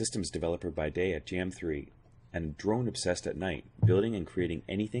web and systems developer by day at Jam 3 and drone obsessed at night, building and creating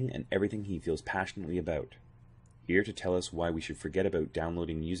anything and everything he feels passionately about. Here to tell us why we should forget about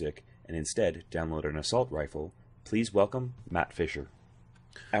downloading music and instead download an assault rifle, please welcome Matt Fisher.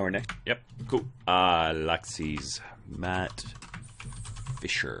 Our next... Yep, cool. Alexis Matt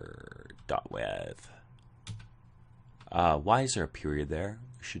Fisher .with. Why is there a period there?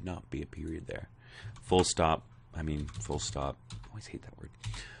 There should not be a period there. Full stop. I mean, full stop. I always hate that word.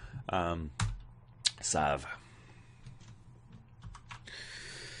 Sav.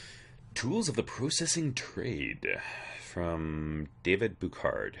 Tools of the Processing Trade from David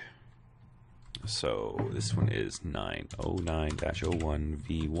Buchard. So this one is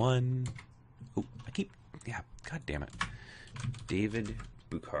 909-01V1. Oh, god damn it. David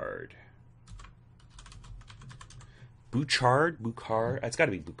Buchard. Buchard? It's got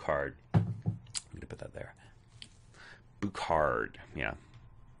to be Buchard. I'm going to put that there. Buchard, yeah.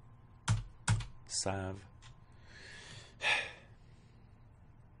 Sav.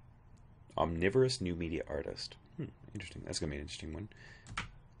 Omnivorous new media artist. Interesting. That's going to be an interesting one.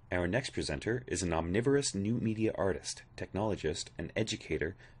 Our next presenter is an omnivorous new media artist, technologist, and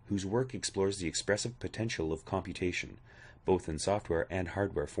educator whose work explores the expressive potential of computation, both in software and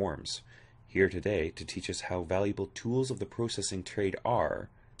hardware forms. Here today to teach us how valuable tools of the processing trade are...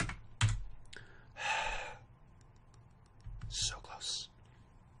 So close.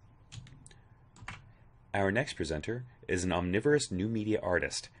 Our next presenter is an omnivorous new media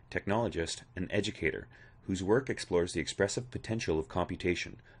artist, technologist, and educator whose work explores the expressive potential of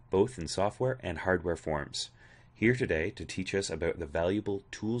computation, both in software and hardware forms. Here today to teach us about the valuable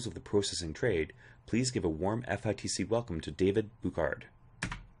tools of the processing trade, please give a warm FITC welcome to David Buchard.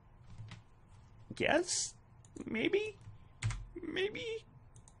 Yes? Maybe?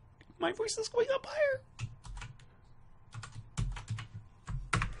 My voice is going up higher.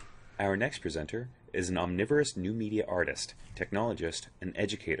 Our next presenter is an omnivorous new media artist, technologist, and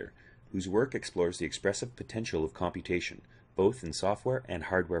educator whose work explores the expressive potential of computation, both in software and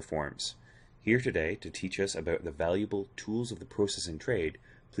hardware forms. Here today to teach us about the valuable tools of the processing trade,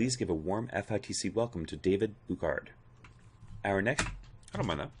 please give a warm FITC welcome to David Buchard. Our next... I don't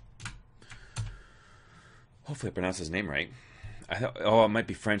mind that. Hopefully I pronounced his name right. It might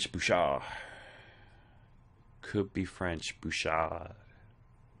be French Bouchard. Could be French Bouchard.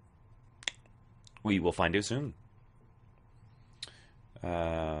 We will find out soon.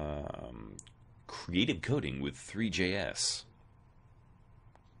 Creative coding with 3JS.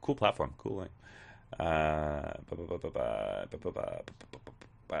 Cool platform. Cool.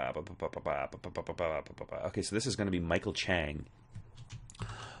 Okay, so this is going to be Michael Chang.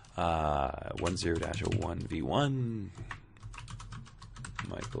 10-01V1.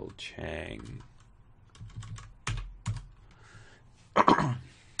 Michael Chang.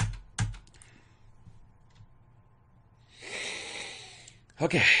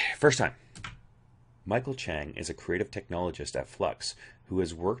 Okay, first time. Michael Chang is a creative technologist at Flux who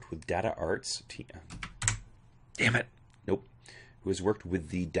has worked with data arts team. Damn it. Nope. Who has worked with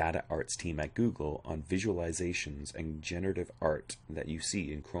the data arts team at Google on visualizations and generative art that you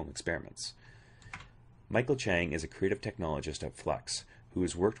see in Chrome experiments. Michael Chang is a creative technologist at Flux who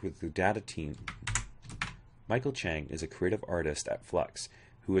has worked with the data team. Michael Chang is a creative artist at Flux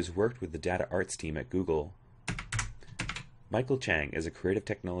who has worked with the data arts team at Google Michael Chang is a creative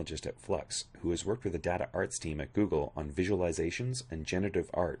technologist at Flux who has worked with the data arts team at Google on visualizations and generative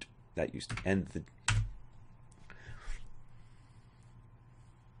art that used and the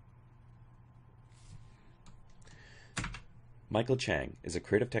Michael Chang is a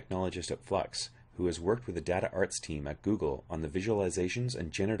creative technologist at Flux who has worked with the data arts team at Google on the visualizations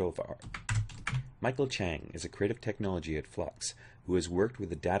and generative art. Michael Chang is a creative technology at Flux who has worked with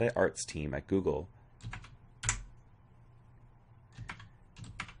the data arts team at Google.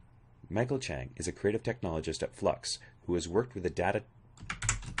 Michael Chang is a creative technologist at Flux who has worked with the data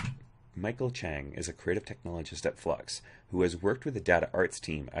Michael Chang is a creative technologist at Flux who has worked with the data arts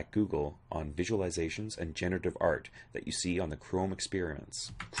team at Google on visualizations and generative art that you see on the Chrome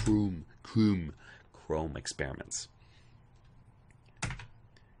experiments. Chrome experiments.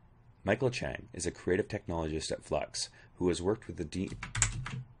 Michael Chang is a creative technologist at Flux who has worked with the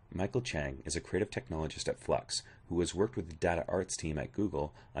Michael Chang is a creative technologist at Flux who has worked with the data arts team at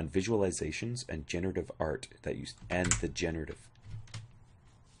Google on visualizations and generative art that you and the generative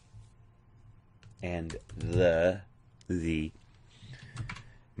and the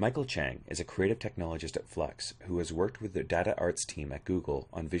Michael Chang is a creative technologist at Flux who has worked with the data arts team at Google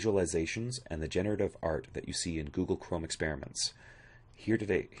on visualizations and the generative art that you see in Google Chrome experiments. Here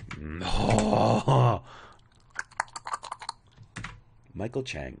today. Michael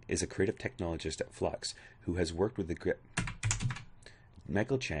Chang is a creative technologist at Flux who has worked with the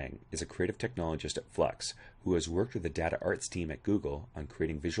Michael Chang is a creative technologist at Flux who has worked with the data arts team at Google on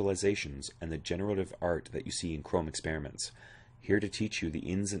creating visualizations and the generative art that you see in Chrome experiments. Here to teach you the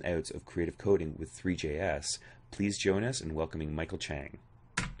ins and outs of creative coding with Three.js, please join us in welcoming Michael Chang.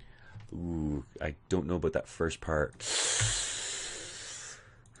 Ooh, I don't know about that first part.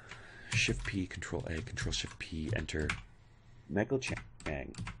 Shift P, Control A, Control Shift P, Enter. Michael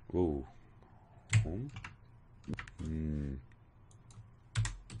Chang. Ooh. Home.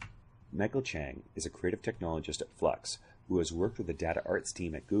 Michael Chang is a creative technologist at Flux who has worked with the data arts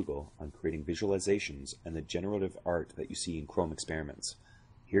team at Google on creating visualizations and the generative art that you see in Chrome experiments.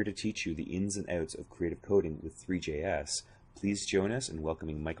 Here to teach you the ins and outs of creative coding with Three.js, please join us in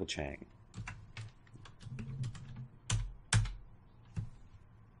welcoming Michael Chang.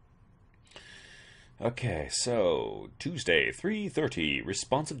 Okay, so Tuesday, 3:30,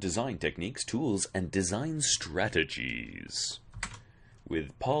 responsive design techniques, tools, and design strategies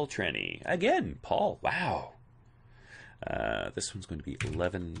with Paul Tranny. Again, Paul, wow. This one's going to be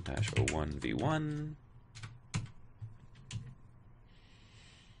 11-01V1.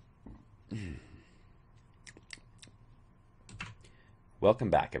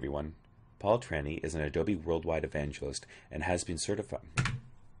 Welcome back, everyone. Paul Tranny is an Adobe Worldwide Evangelist and has been certified.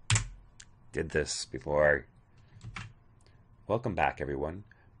 Did this before. Welcome back, everyone.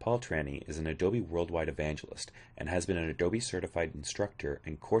 Paul Tranny is an Adobe Worldwide Evangelist and has been an Adobe Certified Instructor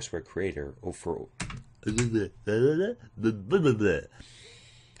and courseware creator for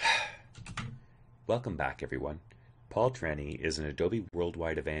Welcome back, everyone. Paul Tranny is an Adobe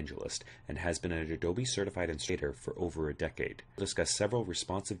Worldwide Evangelist and has been an Adobe Certified Instructor for over a decade. We'll discuss several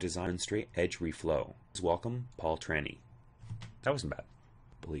responsive design and straight edge reflow. Please welcome Paul Tranny. That wasn't bad.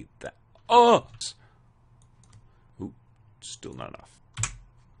 Believe that. Oh! Ooh, still not enough.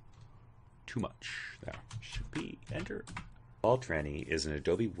 Too much. There. Should be. Enter. Paul Tranny is an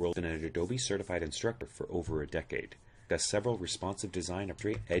Adobe Certified Instructor for over a decade. Does several responsive design of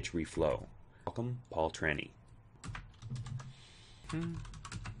straight edge reflow. Welcome, Paul Tranny.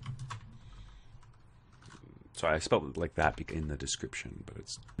 So I spelled it like that in the description, but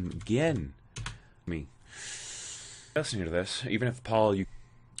it's again me. Listening to this, even if Paul,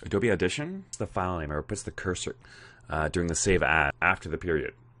 Adobe Audition, it's the file name or puts the cursor during the save as after the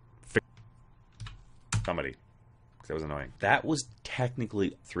period. Somebody, that was annoying. That was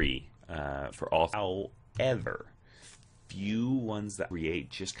technically 3 for all. However, few ones that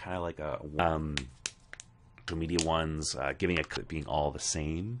create just kind of like a media ones, giving a clip being all the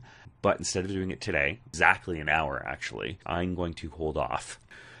same. But instead of doing it today, exactly an hour actually, I'm going to hold off.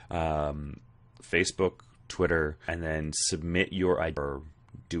 Facebook, Twitter, and then submit your idea for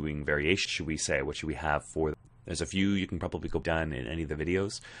doing variation. Should we say? What should we have for? There's a few you can probably go done in any of the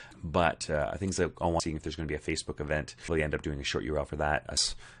videos, but things that I want seeing if there's going to be a Facebook event. We'll end up doing a short URL for that.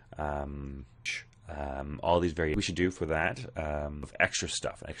 All these variations we should do for that. Extra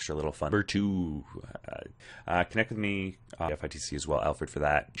stuff, extra little fun. Number 2, connect with me FITC as well, Alfred, for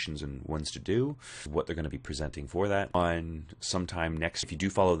that. And ones to do, what they're going to be presenting for that on sometime next. If you do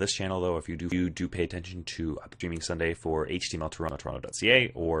follow this channel, though, if you do pay attention to streaming Sunday for HTML Toronto,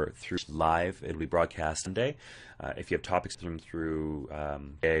 Toronto.ca, or through live, it'll be broadcast Sunday. If you have topics through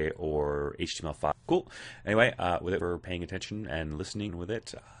A or HTML5, cool. Anyway, with it, for paying attention and listening with it.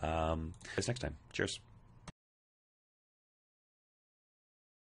 See you next time. Cheers.